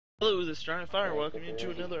Hello, this is Giant Fire. Welcome you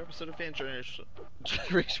to another episode of Fan Generation,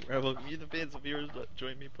 where I welcome you, the fans and viewers, that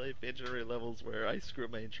join me play Fan Generator levels where I screw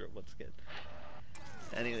up my intro once again.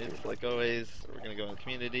 Anyways, like always, we're gonna go in the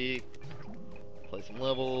community, play some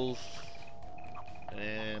levels,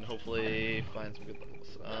 and hopefully find some good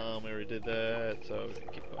levels. We already did that, so we're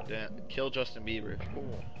gonna keep going down. Kill Justin Bieber.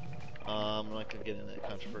 I'm not gonna get into that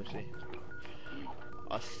controversy.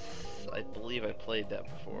 I believe I played that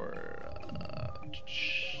before.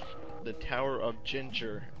 The Tower of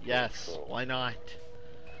Ginger. Yes, why not?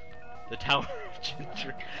 The Tower of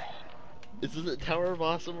Ginger. Is it Tower of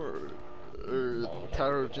Awesome or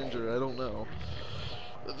Tower of Ginger? I don't know.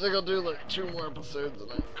 I think I'll do like 2 more episodes and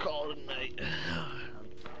then call it a night. I'm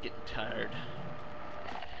getting tired.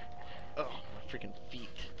 Oh, my freaking feet.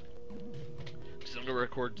 Because I'm gonna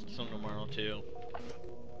record some tomorrow too.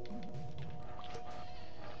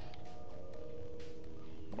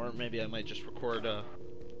 Or maybe I might just record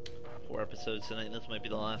 4 episodes tonight, and this might be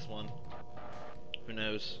the last one. Who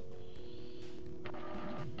knows?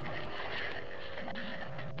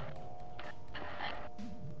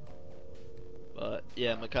 But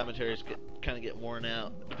yeah, my commentaries kind of get worn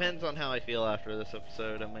out. Depends on how I feel after this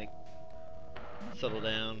episode. I might settle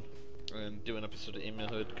down and do an episode of Emu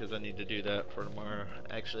Hood because I need to do that for tomorrow.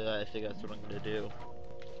 Actually, I think that's what I'm gonna do.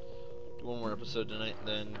 Do 1 more episode tonight, and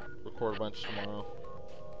then record a bunch tomorrow.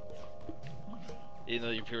 Even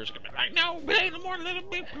though your viewers are gonna be like, no, play no more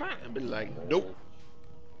LittleBigPlanet. I'll be like, nope.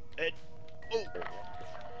 Oh.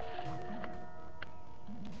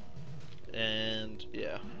 And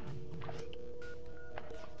yeah.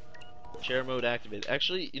 Share mode activated.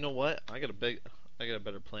 Actually, you know what? I got a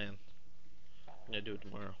better plan. I'm gonna do it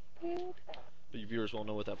tomorrow. But your viewers won't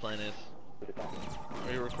know what that plan is.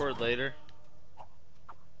 Or you record later.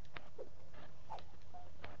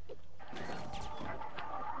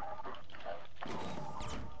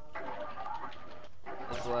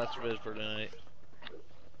 That's the last vid for tonight.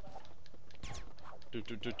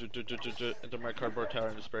 Enter my cardboard tower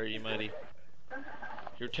and despair ye mighty.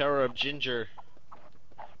 Your Tower of Ginger,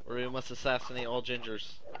 or we must assassinate all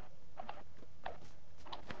gingers.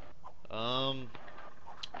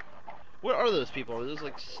 What are those people? Are those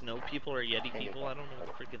like snow people or yeti people? I don't know what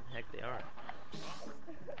the freaking heck they are.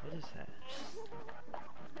 What is that?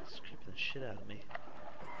 It's creeping the shit out of me.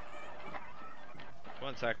 Come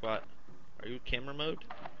on, Sackbot. Are you camera mode?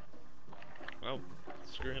 Oh,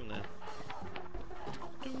 screw him then.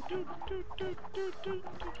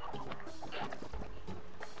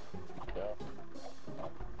 Yeah,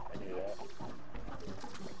 I knew that.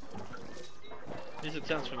 Music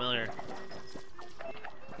sounds familiar.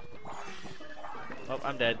 Oh,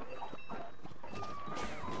 I'm dead.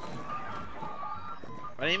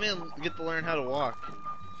 I didn't even get to learn how to walk.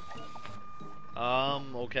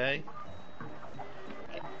 Okay.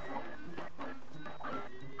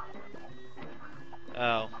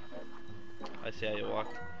 Oh. I see how you walk.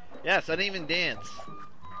 Yes, I didn't even dance.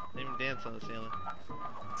 I didn't even dance on the ceiling.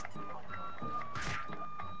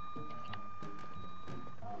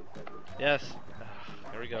 Yes.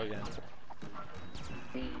 There we go again.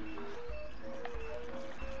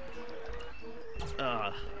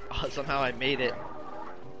 Oh, somehow I made it.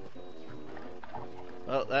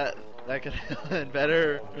 Well, that could have been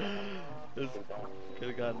better. This could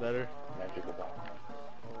have gone better.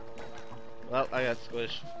 Well, I got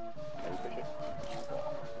squished.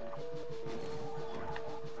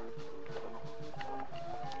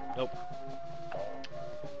 Nope.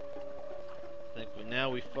 I think now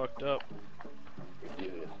we fucked up.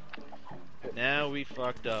 Now we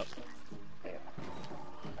fucked up. It's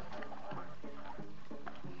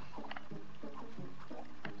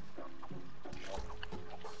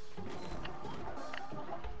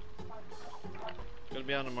gonna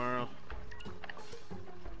be on tomorrow.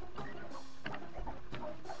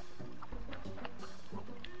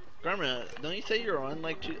 Garma, don't you say you're on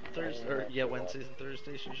like Thursdays or yeah, Wednesdays and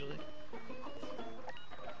Thursdays usually?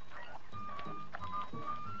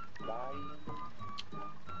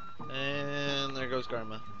 And there goes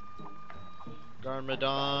Garma.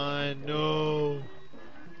 Garmadon, no!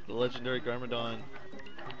 The legendary Garmadon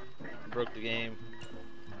broke the game.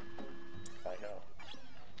 I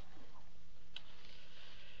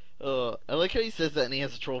know. I like how he says that and he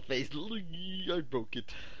has a troll face. I broke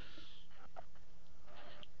it.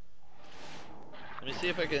 Let me see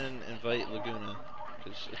if I can invite Laguna,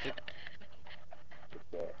 because I think...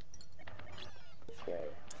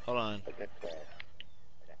 Hold on.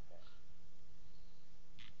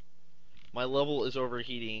 My level is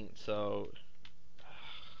overheating, so...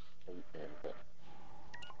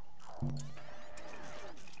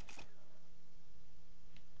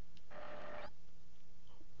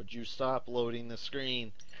 Would you stop loading the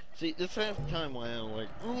screen? See, this half the time why I'm like,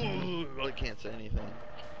 ooh, I can't say anything.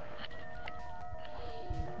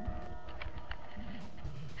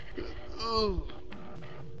 Ooh.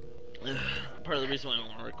 Part of the reason why I don't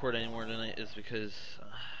want to record anymore tonight is because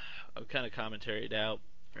I've kind of commentaried out.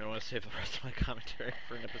 I want to save the rest of my commentary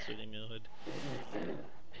for an episode of Emulhood.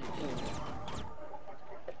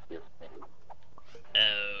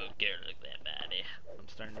 Oh, Garrett, look at that body. I'm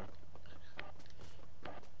starting to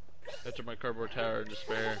enter my cardboard tower in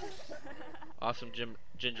despair. Awesome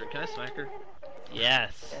Ginger. Can I smack her?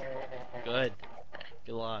 Yes. Good.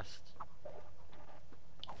 Get lost.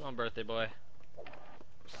 Come on, birthday boy.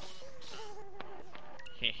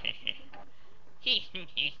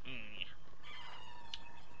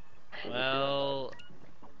 Well,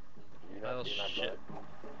 shit.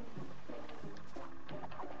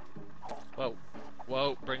 Whoa,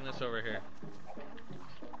 whoa, bring this over here.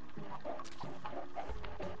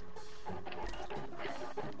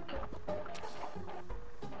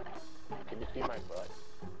 Can you see my butt?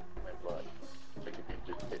 My butt. Like if you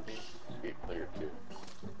just hit me, get clear too.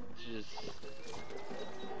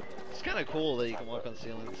 It's kind of cool that you can walk on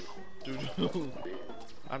ceilings. Dude,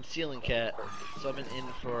 I'm ceiling cat, so I've been in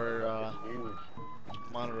for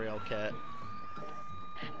monorail cat.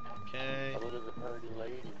 Okay,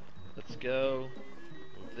 let's go.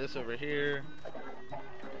 Move this over here.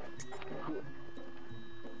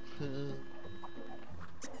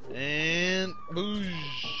 And boosh.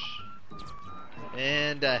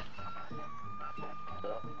 And death.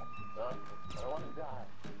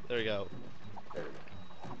 There we go.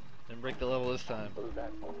 Didn't break the level this time.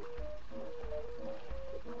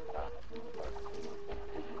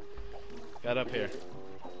 Got up here.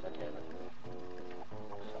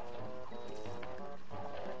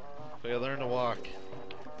 So I learn to walk.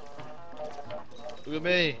 Look at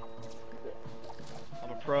me. I'm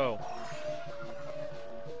a pro.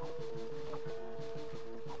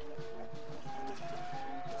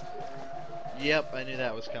 Yep, I knew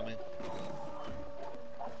that was coming.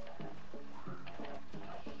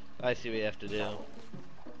 I see what you have to do.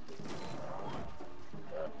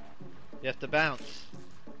 You have to bounce.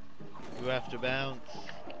 You have to bounce.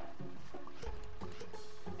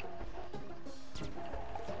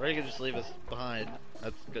 Or you can just leave us behind.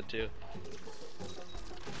 That's good too.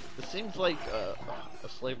 This seems like a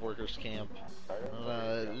slave workers camp.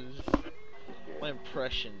 My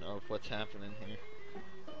impression of what's happening here.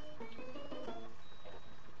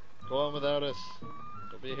 Go on without us.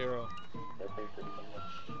 Don't be a hero.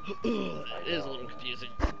 It is a little confusing.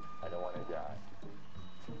 I don't want to die.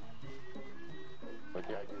 What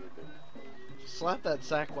do I do with this? Slap that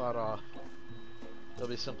sackbot off. It'll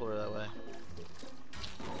be simpler that way.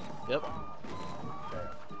 Yep.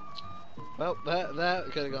 Well, that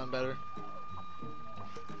could have gone better.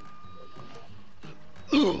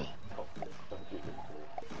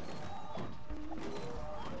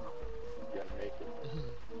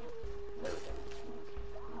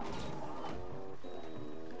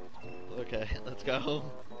 Okay, let's go.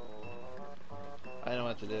 I know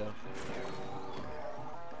what to do. You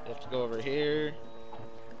have to go over here.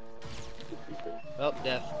 Oh,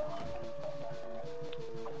 death.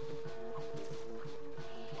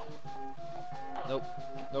 Nope.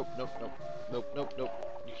 Nope, nope, nope. Nope, nope,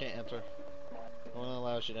 nope. You can't enter. No one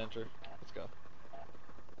allows you to enter. Let's go.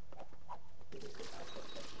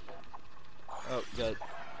 Oh, good.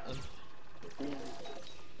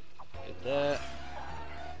 Get that.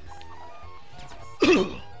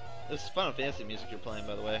 This is Final Fantasy music you're playing,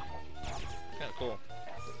 by the way. Kind of cool.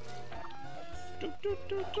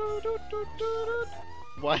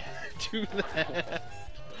 Why do that?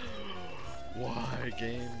 Why,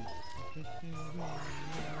 game?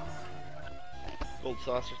 Gold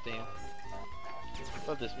saucer theme. I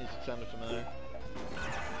thought this music sounded familiar.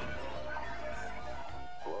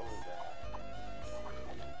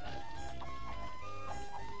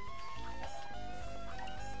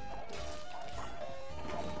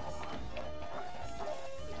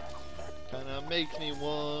 Kinda makes me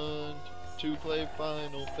want to play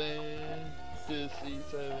Final Fantasy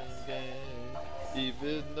 7 game,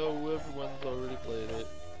 even though everyone's already played it.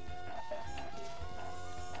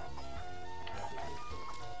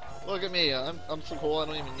 Look at me, I'm so cool I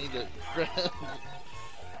don't even need to grab.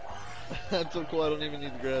 I'm so cool I don't even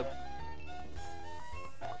need to grab.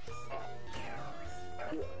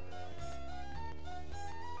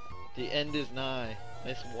 The end is nigh.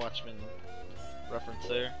 Nice Watchmen reference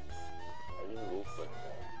there.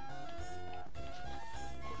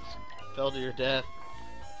 Fell to your death.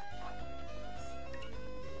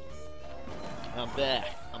 I'm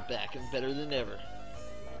back. I'm back and better than ever.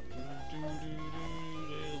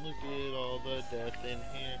 the death in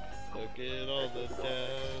here. Look at all the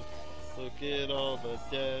death. Look at all the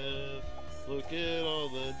death. Look at all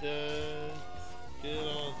the death. Look at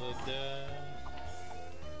all the death.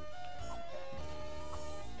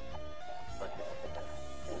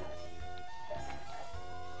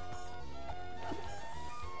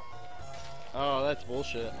 Oh, that's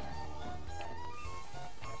bullshit.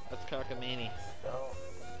 That's cockamamie.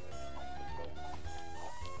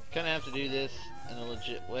 Kinda have to do this in a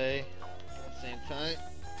legit way at the same time.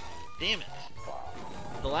 Damn it.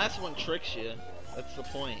 The last one tricks you. That's the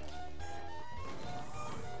point.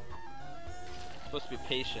 You're supposed to be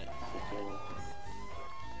patient. You're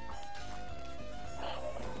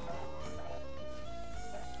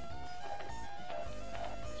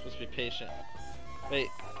supposed to be patient. Wait,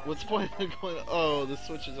 what's the point of going? Oh, the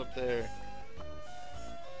switch is up there.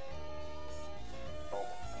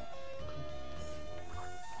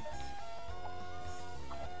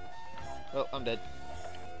 Oh, I'm dead.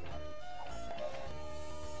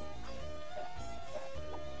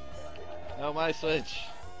 No, my switch.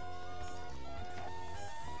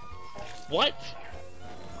 What?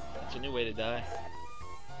 It's a new way to die.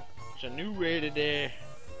 It's a new way to die.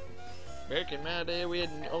 Back in my day, we had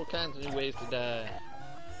all kinds of new ways to die.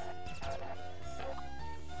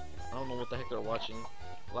 I don't know what the heck they're watching.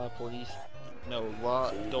 La Police? No,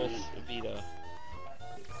 La Dulce Vita.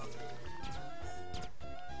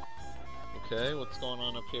 Okay, what's going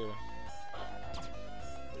on up here?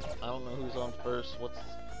 I don't know who's on first. What's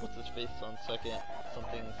his face on second?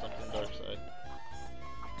 Something dark side.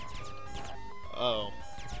 Oh.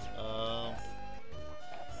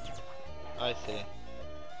 I see.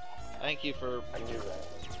 Thank you for... I knew that.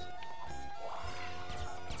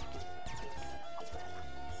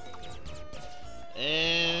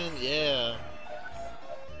 And yeah.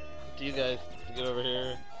 To you guys to get over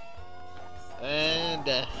here. And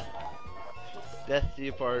death. Death to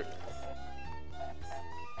you part.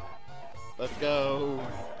 Let's go.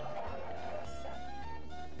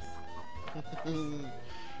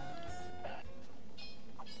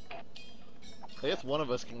 I guess one of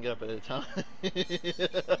us can get up at a time.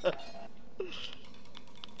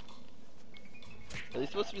 Are they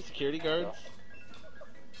supposed to be security guards?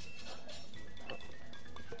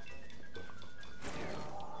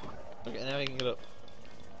 Okay, now we can get up.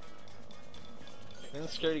 Bring the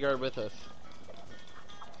security guard with us.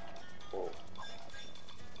 Oh.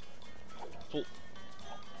 Full.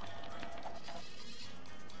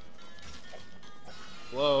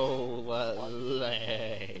 Whoa,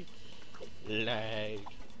 lag. Lag.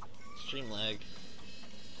 Extreme lag.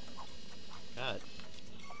 God.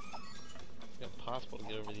 It's impossible to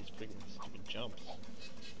get over these freaking stupid jumps.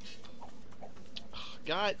 Oh,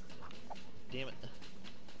 God. Damn it.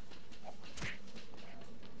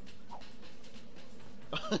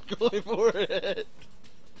 I'm going for it.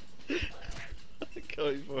 I'm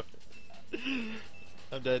going for it.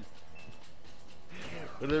 I'm dead.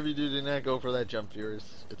 Whatever you do not go for that jump, viewers.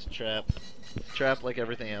 It's a trap. It's a trap like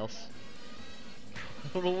everything else. I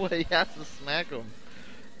don't know why he has to smack them.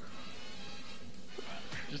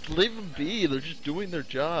 Just leave them be. They're just doing their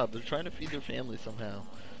job. They're trying to feed their family somehow.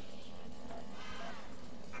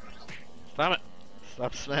 Stop it.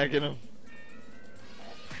 Stop smacking them.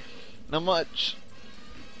 Not much.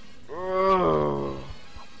 For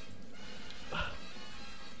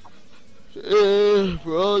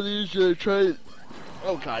all these that are trying...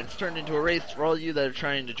 Oh god, it's turned into a race. For all you that are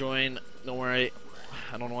trying to join, don't worry.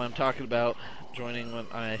 I don't know what I'm talking about. Joining when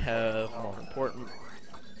I have more important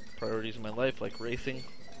priorities in my life, like racing.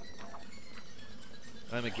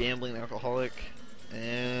 I'm a gambling alcoholic,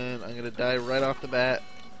 and I'm gonna die right off the bat.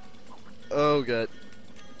 Oh god.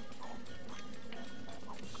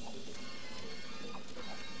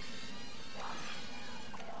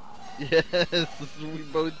 Yes,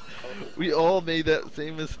 we all made that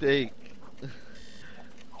same mistake.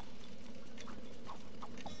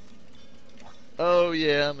 Oh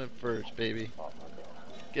yeah, I'm in first, baby.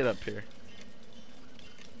 Get up here.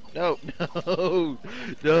 No, no,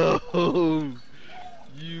 no!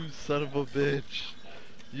 You son of a bitch!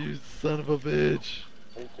 You son of a bitch!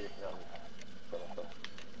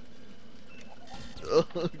 Oh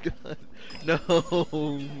god, no!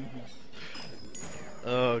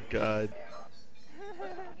 Oh god.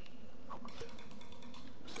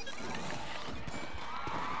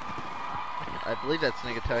 I believe that's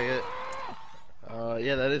Negataga.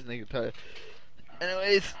 Yeah, that is Negataga.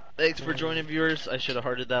 Anyways, thanks for joining, viewers. I should have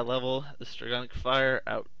hearted that level. This is Dragonic Fire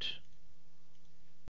out.